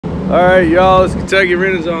Alright y'all, it's Kentucky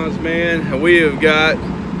Renaissance, man, and we have got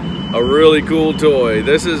a really cool toy.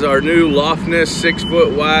 This is our new Loftness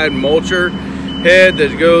 6-foot wide mulcher head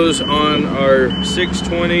that goes on our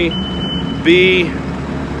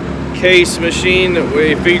 620b case machine that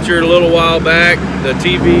we featured a little while back, the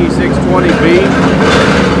tv620b,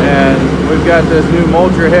 and we've got this new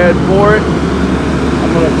mulcher head for it.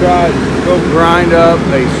 I'm going to try to go grind up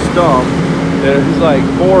a stump. It's like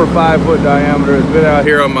 4 or 5 foot diameter. It's been out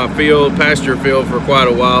here on my field, pasture field, for quite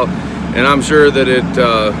a while, and I'm sure that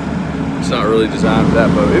it's not really designed for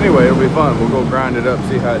that, but anyway, it'll be fun. We'll go grind it up,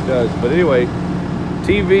 see how it does. But anyway,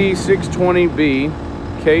 tv620b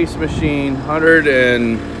case machine,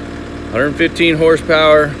 115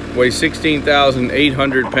 horsepower, weighs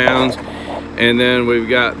 16,800 pounds, and then we've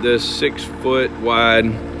got this 6 foot wide.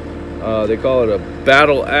 They call it a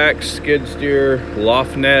Battle Ax Skidsteer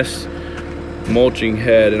Loftness mulching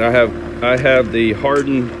head, and I have the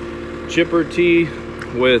Hardened chipper tee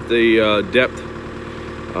with the depth,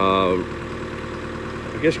 I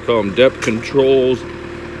guess you call them depth controls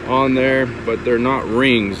on there, but they're not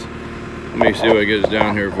rings. Let me see what I get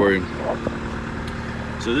down here for you.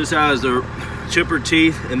 So this has the chipper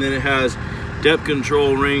teeth, and then it has depth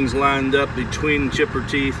control rings lined up between chipper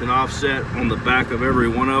teeth and offset on the back of every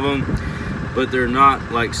one of them, but they're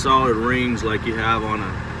not like solid rings like you have on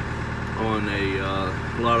a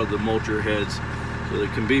lot of the mulcher heads. So they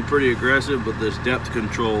can be pretty aggressive, but this depth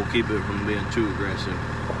control will keep it from being too aggressive.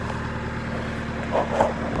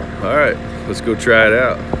 All right, let's go try it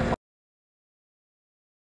out.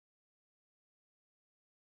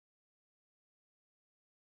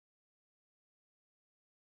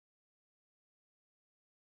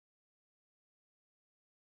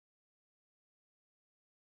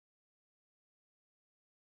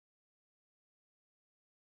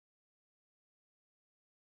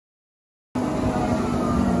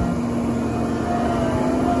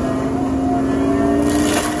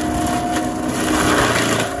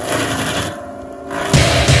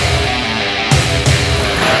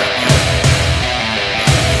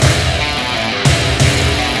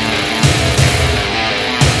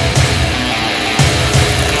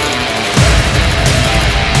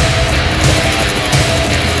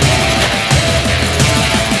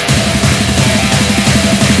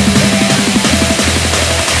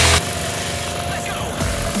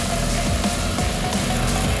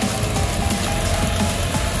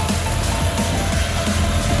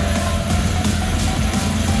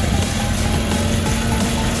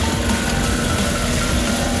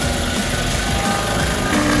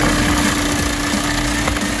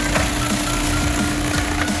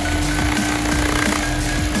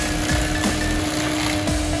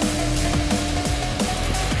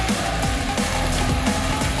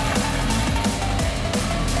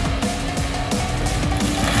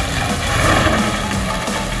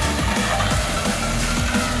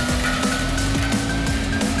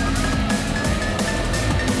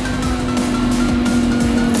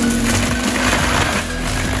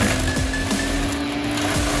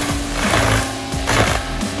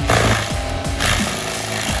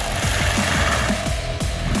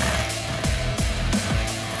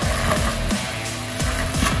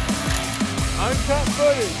 Uncut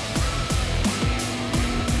footage.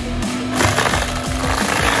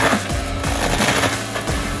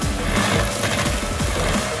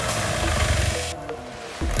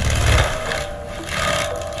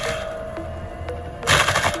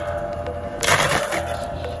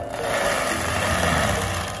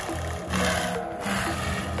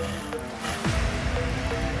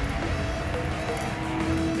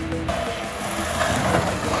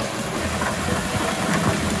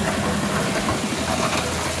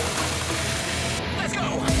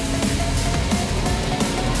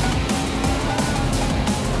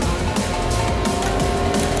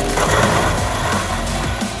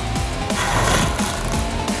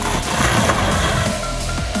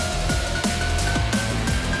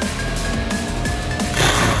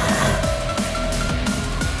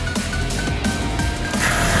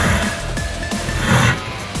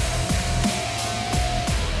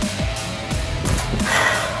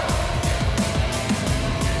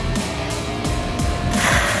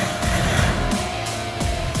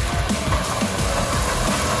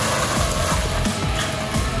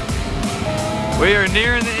 We are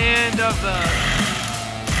nearing the end of the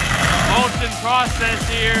mulching process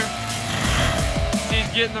here. He's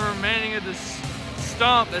getting the remaining of the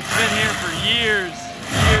stump that's been here for years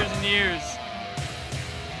and years.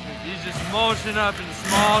 He's just mulching up in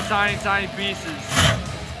small, tiny pieces.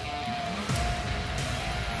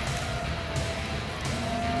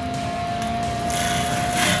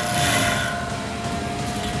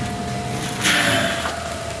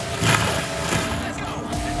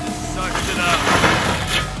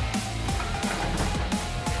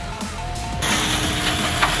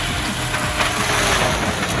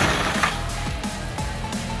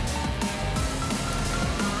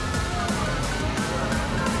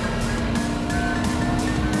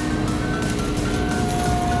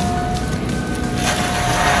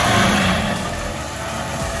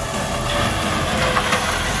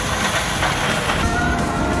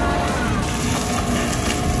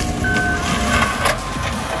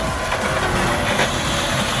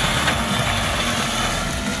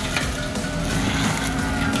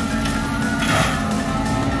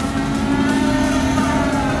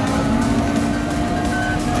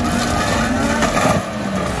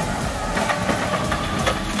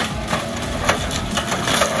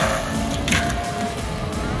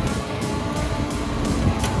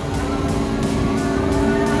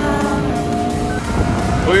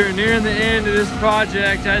 We're nearing the end of this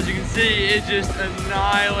project. As you can see, it just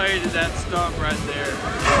annihilated that stump right there.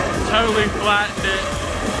 Totally flattened it.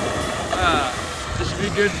 This should be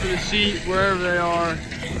good for the sheep wherever they are.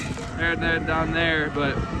 They're down there,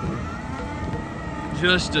 but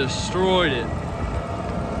just destroyed it.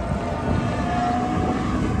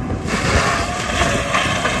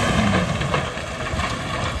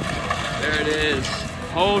 There it is.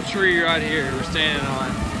 Whole tree right here we're standing on.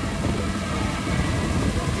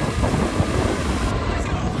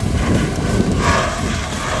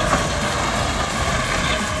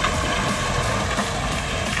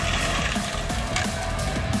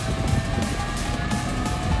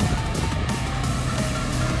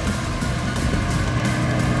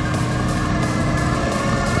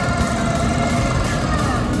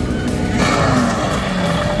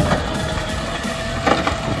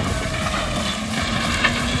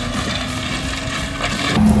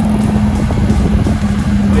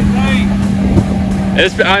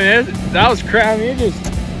 That was crap. It just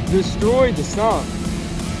destroyed the stump.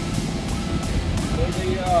 The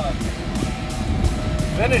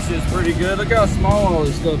finish is pretty good. Look how small all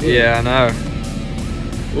this stuff is. Yeah, I know.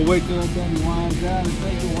 We'll wait till that thing winds down. It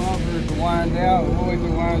takes a while for it to wind out. We'll wait till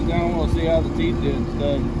it winds down. We'll see how the teeth did and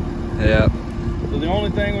stuff. Yeah. So the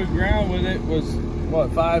only thing we ground with it was,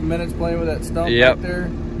 what, 5 minutes playing with that stump Yep. right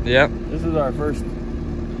there? Yep. This is our first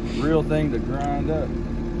real thing to grind up.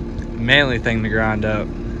 Manly thing to grind up.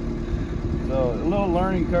 So a little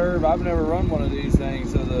learning curve. I've never run one of these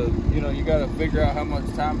things, so you got to figure out how much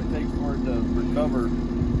time it takes for it to recover,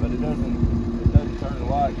 but it doesn't turn a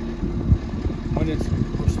lot. When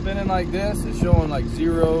we're spinning like this, it's showing like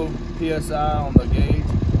 0 psi on the gauge.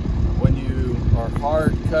 When you are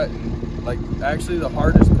hard cutting, like actually the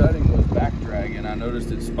hardest cutting was back dragging. I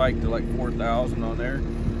noticed it spiked to like 4,000 on there,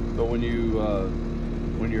 but when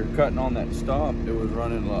you're cutting on that stump, it was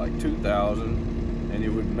running like 2,000. And it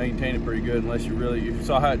would maintain it pretty good unless you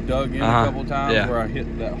saw how it dug in a couple times where I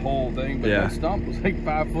hit that whole thing, but that stump was like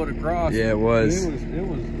 5 foot across. Yeah, it was. It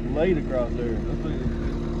was laid across there. Let's look at this.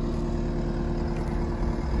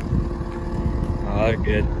 Oh, that's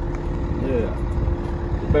good. Yeah.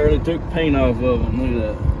 Barely took paint off of them. Look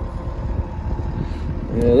at that.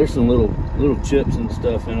 Yeah, there's some little chips and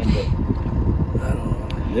stuff in them, but I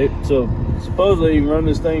don't know. So supposedly you can run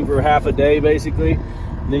this thing for half a day basically.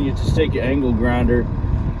 Then you just take your angle grinder,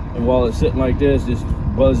 and while it's sitting like this, just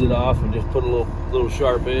buzz it off and just put a little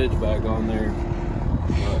sharp edge back on there.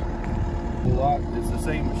 It's the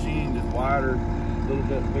same machine, just wider, a little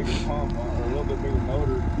bit bigger pump or a little bit bigger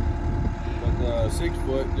motor. But the 6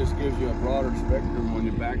 foot just gives you a broader spectrum when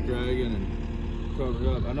you're back dragging and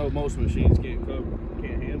cover up. I know most machines can't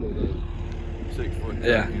handle the 6 foot.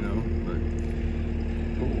 Yeah. You know, but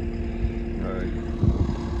cool. All right.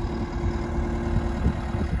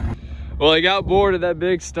 Well, I got bored of that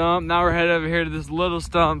big stump. Now we're headed over here to this little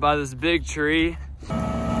stump by this big tree.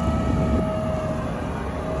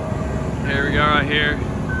 Here we go, right here.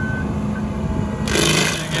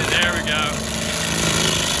 There we go.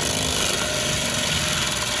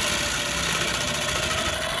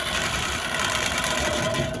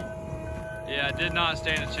 Yeah, I did not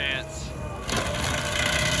stand a chance.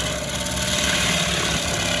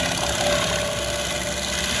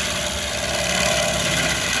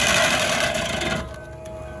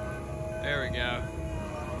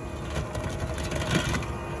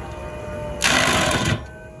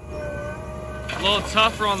 A little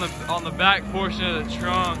tougher on the back portion of the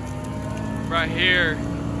trunk right here.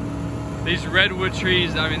 These redwood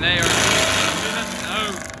trees, I mean, they are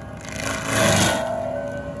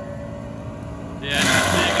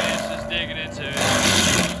it's just digging into it.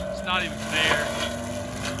 It's not even fair.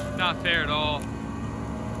 Not fair at all.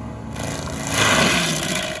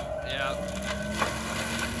 Yeah.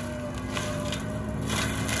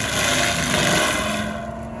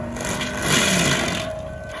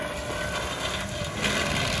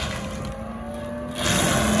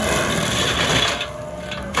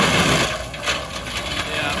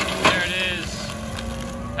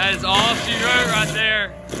 That is all she wrote right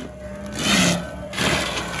there.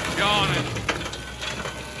 Gone.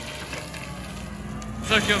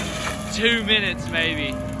 Took him 2 minutes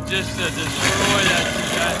maybe just to destroy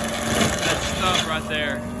that stump right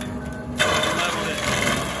there. Leveled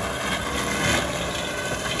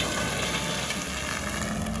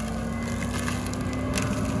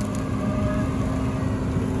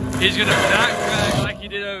it. He's gonna backtrack like he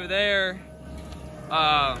did over there.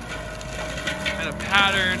 And a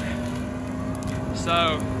pattern.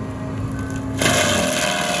 So,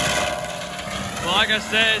 well, like I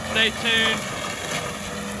said, stay tuned.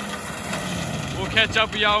 We'll catch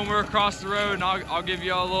up with y'all when we're across the road, and I'll give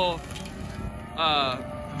y'all a little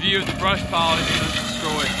view of the brush pile that's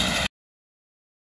destroyed.